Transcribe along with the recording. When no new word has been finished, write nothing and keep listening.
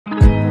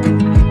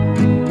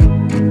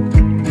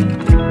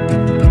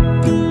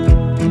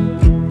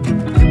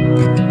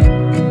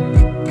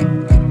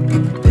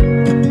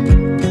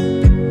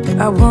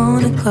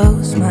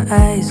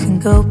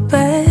go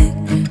back,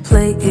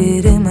 play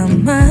it in my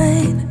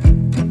mind.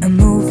 A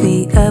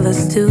movie of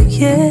us two,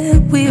 yeah,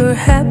 we were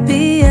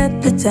happy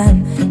at the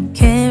time.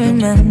 Can't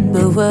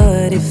remember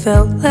what it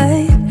felt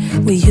like.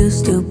 We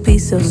used to be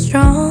so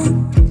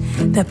strong.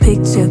 That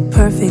picture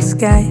perfect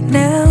sky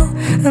now,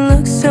 it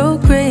looks so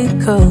gray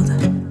and cold.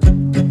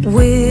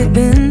 We've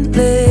been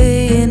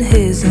laying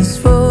here since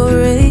 4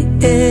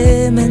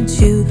 a.m. and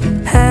you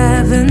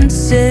haven't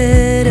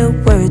said a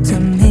word to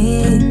me.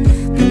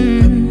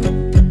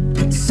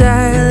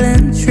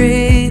 Silent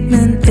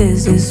treatment,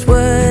 is this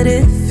what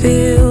it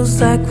feels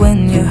like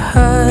when your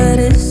heart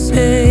is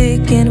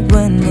aching,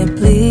 when it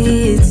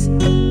bleeds?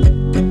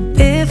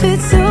 If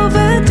it's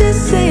over,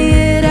 just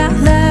say it out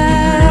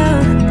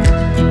loud.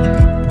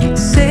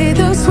 Say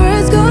those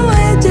words, go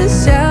ahead,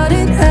 just shout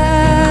it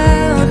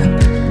out.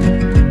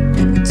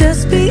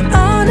 Just be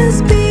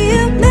honest, be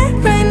a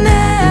man right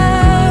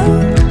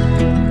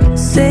now.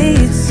 Say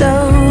it's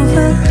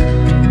over,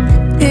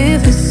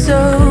 if it's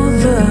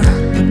over.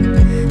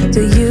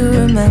 Do you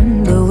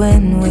remember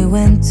when we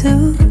went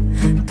to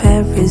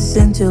Paris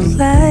in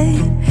July?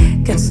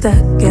 Got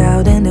stuck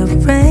out in the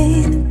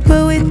rain,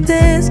 but we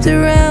danced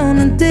around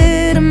and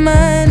didn't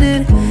mind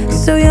it.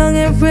 So young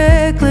and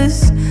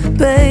reckless,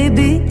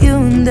 baby, you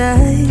and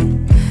I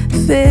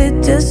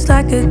fit just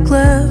like a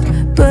glove,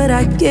 but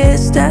I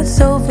guess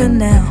that's over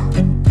now.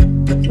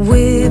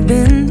 We've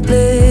been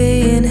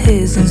laying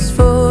here since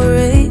 4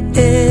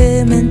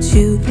 a.m. and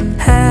you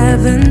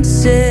haven't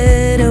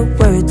said a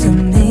word to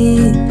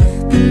me.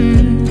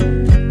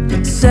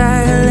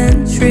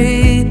 Silent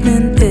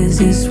treatment, is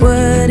this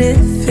what it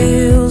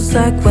feels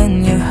like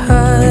when your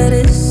heart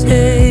is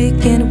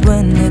aching,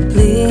 when it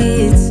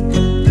bleeds?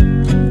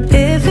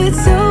 If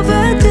it's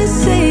over,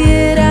 just say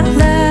it out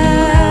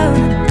loud.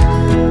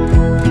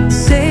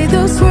 Say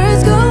those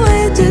words, go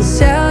ahead, just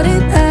shout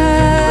it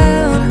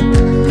out.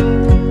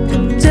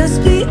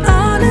 Just be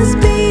honest,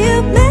 be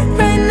a man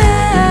right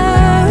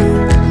now.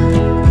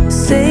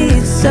 Say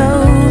it's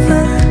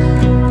over,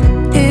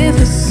 if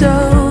it's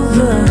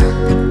over.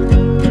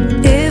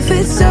 If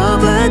it's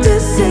over,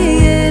 just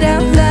say it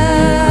out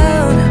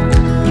loud.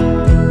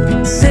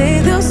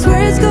 Say those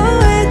words, go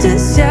ahead,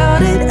 just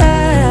shout it out.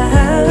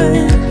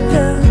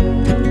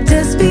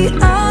 Just be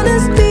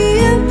honest, be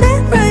a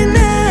man right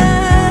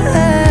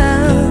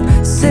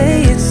now.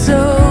 Say it's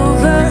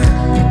over,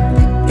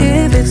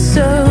 if it's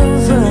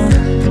over.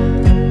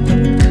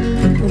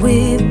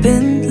 We've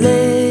been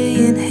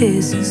laying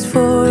here since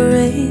 4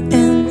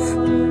 a.m.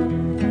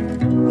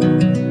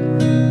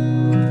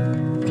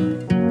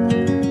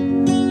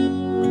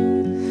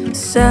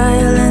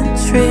 Silent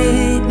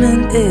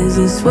treatment, is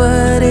this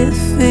what it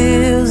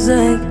feels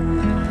like?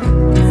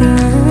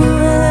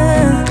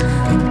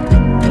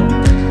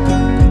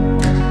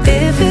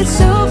 If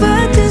it's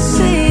over, just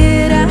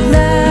say it out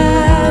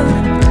loud.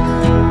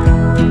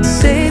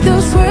 Say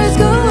those words,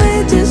 go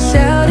ahead, just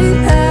shout it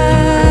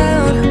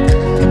out.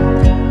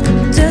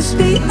 Just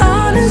be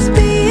honest,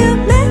 be a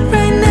man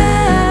right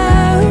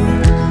now.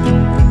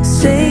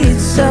 Say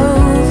it's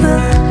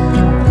over,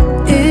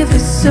 if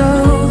it's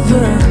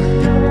over.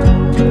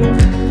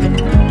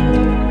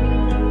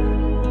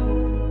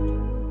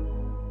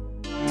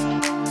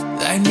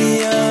 Light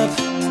me up,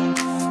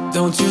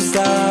 don't you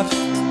stop,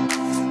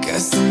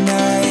 'cause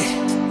tonight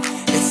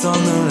it's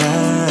on the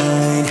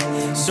line.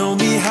 Show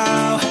me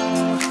how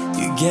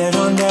you get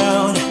on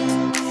down.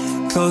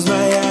 Close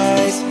my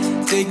eyes,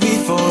 take me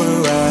for a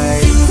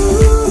ride.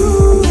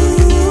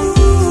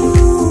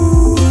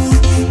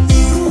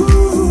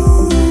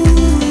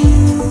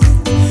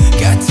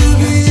 Got to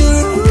be you.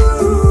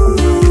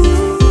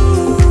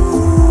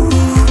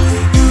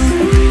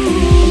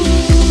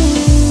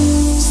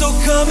 So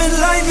come and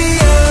light me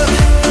up.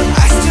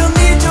 I still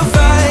need your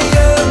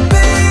fire,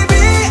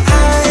 baby. I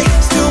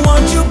still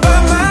want you by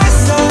my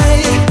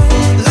side.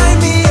 Light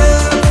me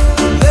up,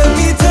 let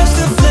me touch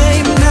the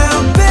flame now,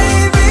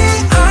 baby.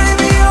 I'm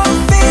your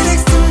phoenix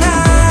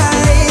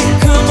tonight.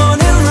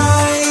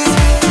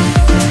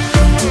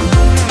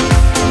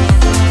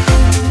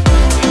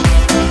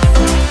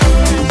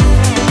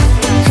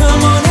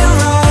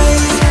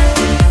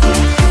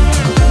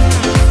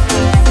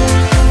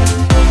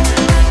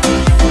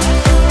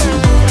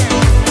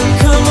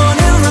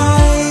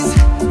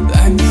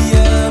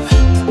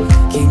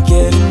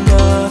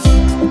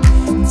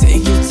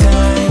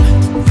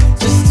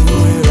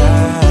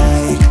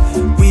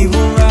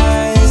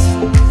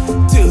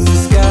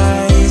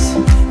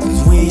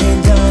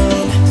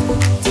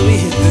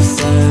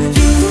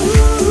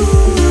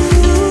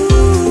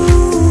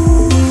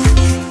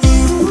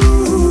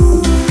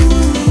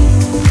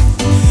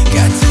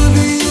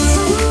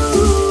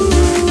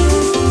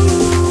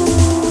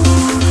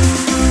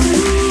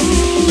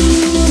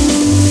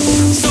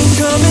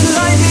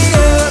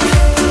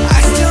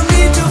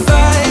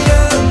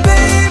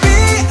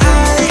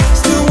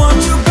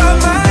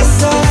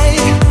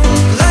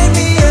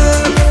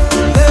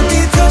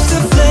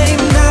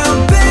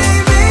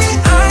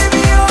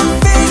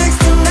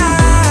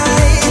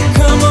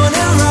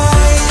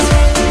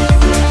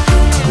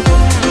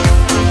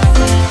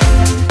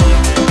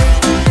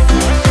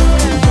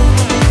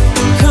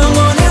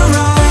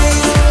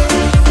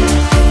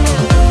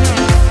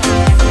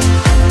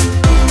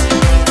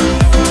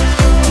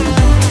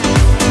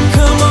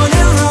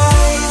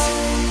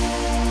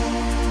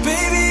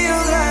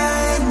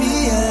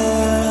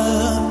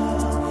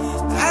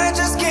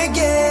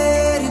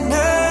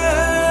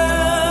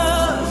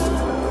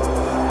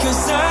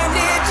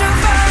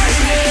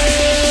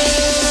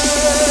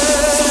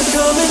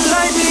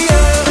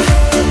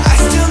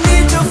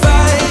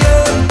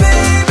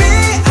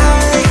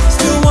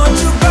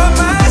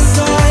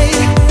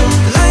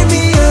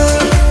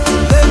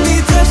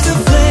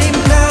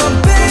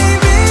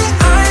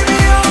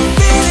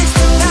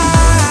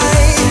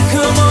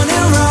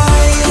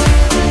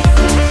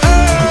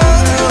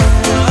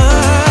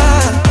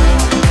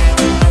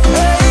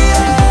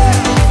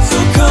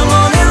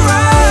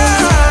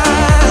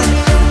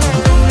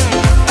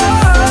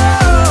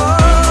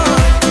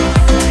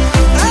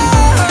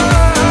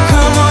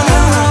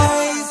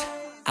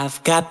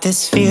 got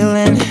this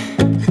feeling,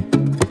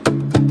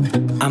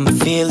 I'm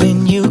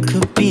feeling you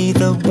could be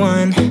the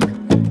one.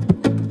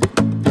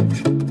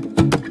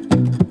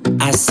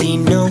 I see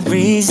no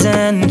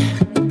reason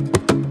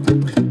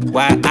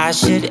why I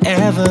should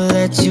ever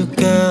let you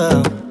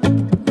go.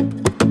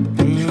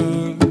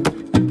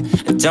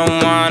 I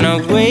don't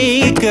wanna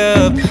wake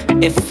up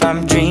if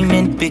I'm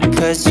dreaming,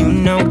 because you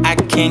know I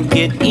can't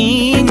get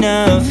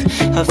enough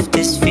of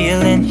this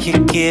feeling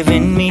you're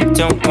giving me.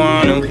 Don't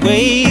wanna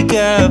wake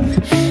up,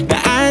 no,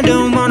 I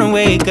don't wanna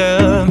wake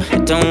up. I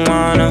don't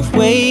wanna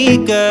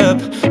wake up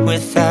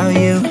without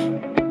you,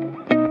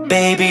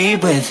 baby,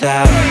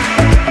 without.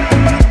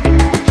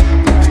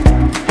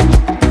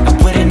 I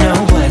wouldn't know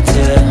what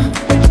to,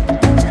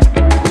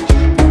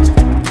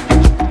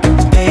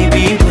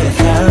 baby,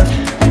 without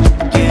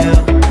you.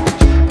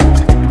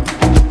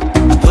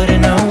 I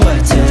wouldn't know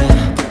what to,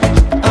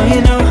 oh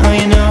you know, oh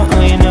you know,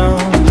 oh you know.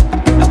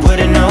 I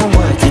wouldn't know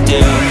what to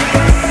do,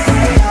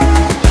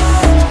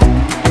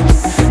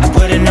 I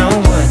wouldn't know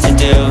what to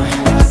do,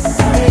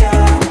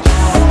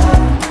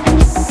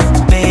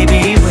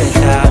 baby,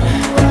 without.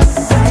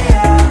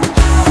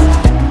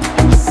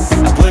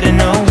 I wouldn't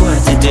know what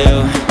to do,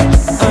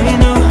 oh you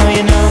know, oh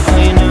you know, oh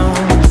you know.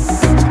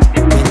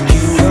 When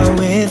you are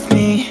with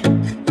me,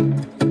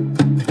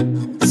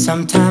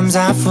 sometimes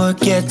I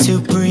forget to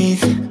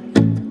breathe.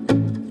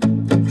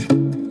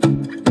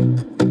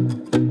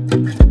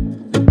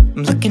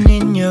 I'm looking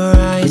in your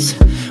eyes,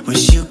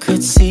 wish you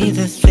could see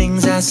the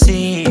things I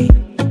see.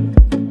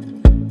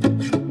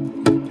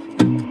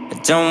 I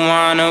don't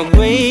wanna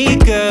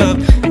wake up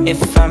if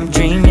I'm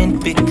dreaming,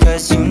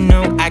 because you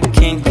know I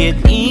can't get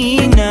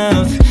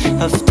enough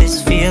of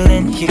this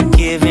feeling you're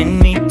giving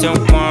me.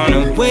 Don't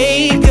wanna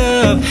wake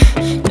up,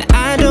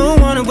 I don't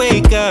wanna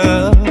wake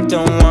up.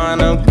 Don't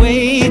wanna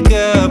wake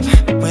up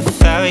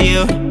without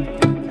you,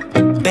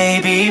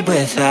 baby,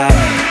 without.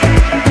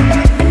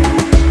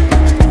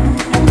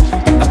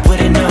 I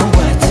wouldn't know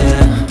what to,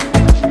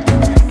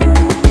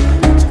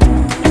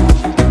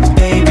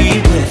 baby,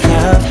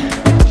 without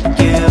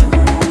you.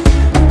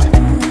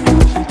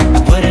 I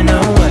wouldn't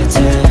know what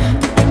to,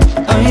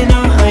 oh you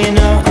know, oh you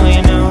know, oh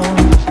you know.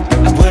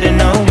 I wouldn't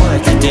know what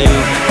to do,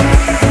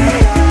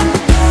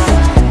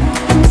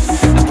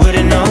 I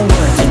wouldn't know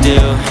what to do,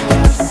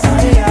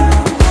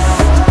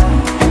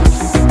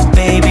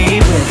 baby,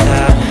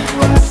 without.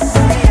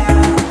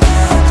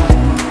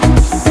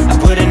 I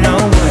wouldn't know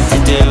what to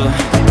do,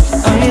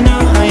 oh you know,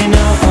 oh you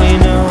know, oh you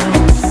know.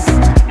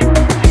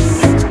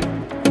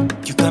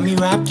 You got me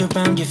wrapped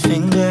around your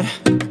finger,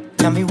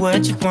 tell me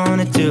what you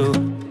wanna do.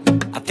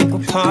 I think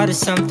we're part of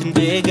something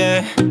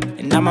bigger,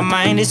 and now my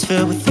mind is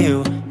filled with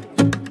you.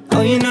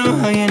 Oh you know,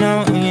 oh you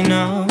know, oh you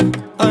know.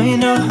 Oh you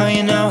know, oh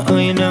you know, oh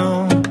you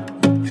know.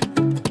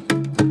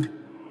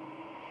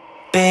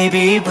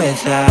 Baby,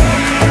 without.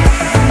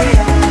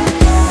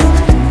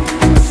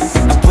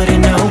 I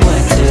wouldn't know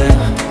what to,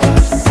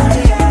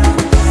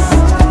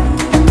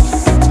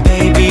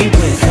 baby,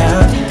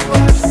 without you.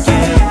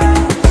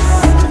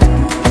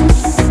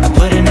 I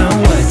wouldn't know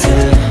what to,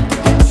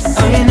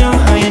 oh you know,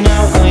 oh you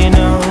know, oh you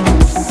know.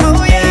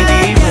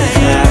 Baby,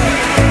 without.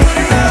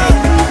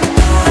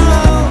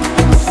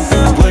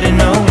 I wouldn't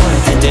know what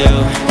to do,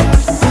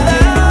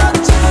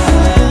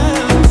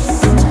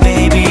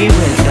 baby,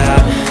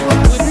 without. I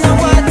wouldn't know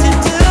what to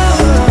do,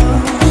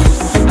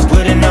 I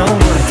wouldn't know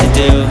what to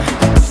do,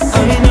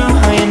 oh you know,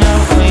 oh you know,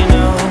 oh you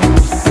know.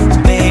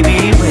 Baby,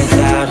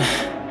 without.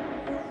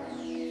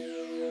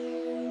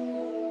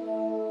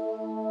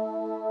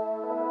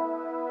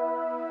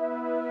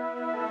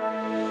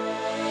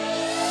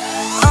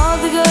 All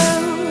the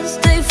girls,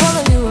 they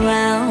follow you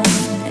around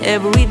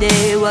every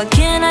day. What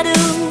can I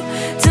do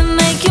to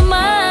make you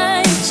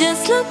mine?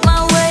 Just look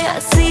my way, I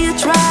see you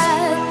try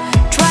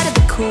to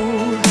be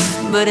cool,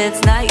 but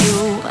it's not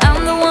you.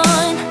 I'm the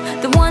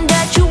one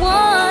that you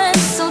want.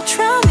 So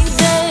try me,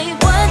 babe.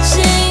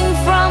 Watching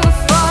from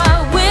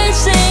afar,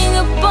 wishing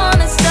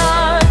upon a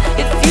star.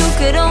 If you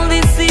could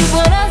only see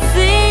what I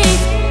see,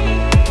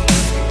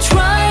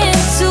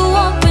 trying to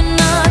open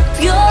up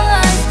your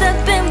eyes that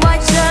been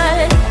wide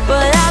shut,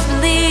 but I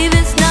believe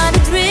it's not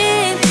a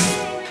dream.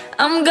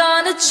 I'm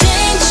gonna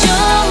change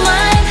your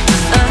mind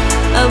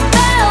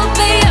about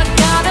me. I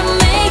gotta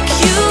make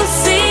you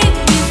see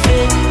me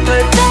fit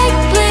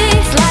perfectly,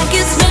 like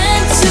it's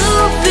meant to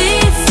be,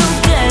 so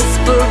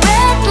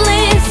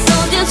desperately. So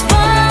just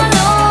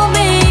follow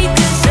me,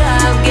 'cause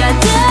I've got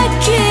the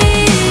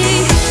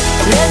key.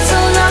 Let's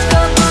unlock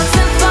our box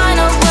and find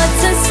out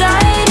what's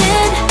inside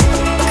it.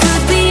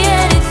 Could be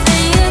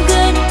anything, a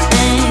good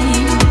thing.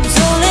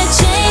 So let's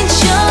change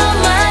your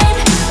mind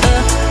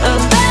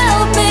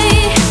about me.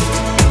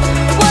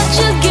 What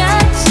you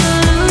got to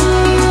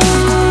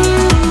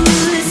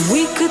lose?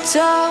 We could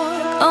talk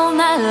all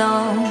night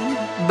long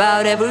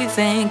about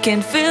everything.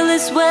 Can feel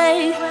this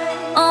way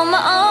on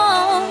my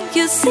own.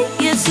 You see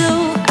it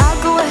too. I'll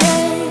go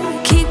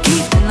ahead,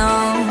 keeping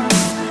on.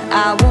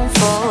 I won't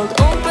fold.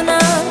 Open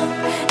up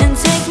and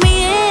take me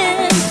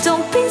in.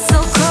 Don't be so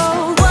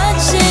cold.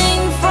 Watching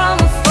from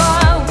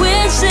afar,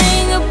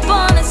 wishing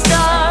upon a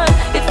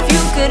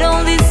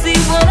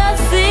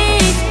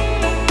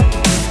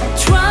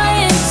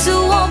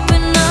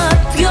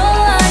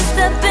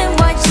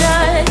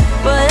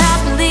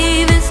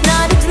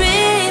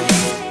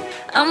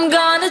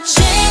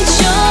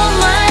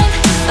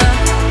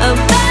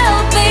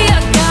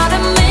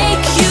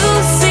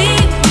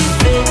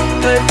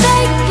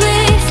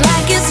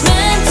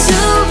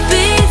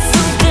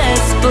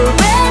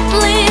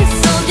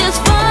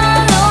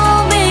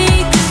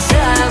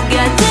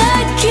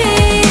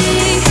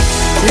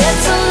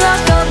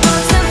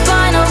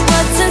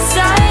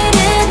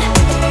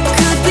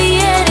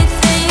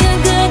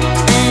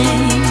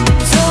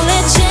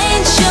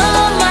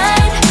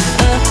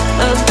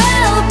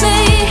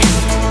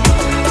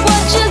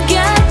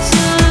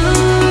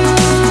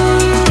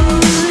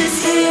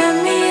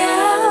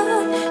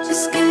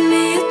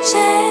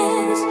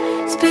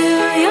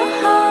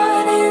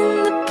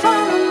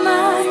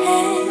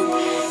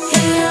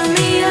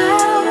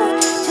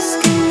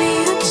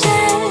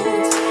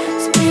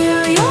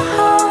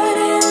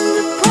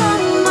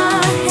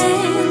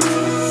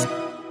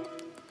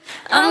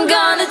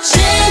wanna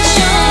change.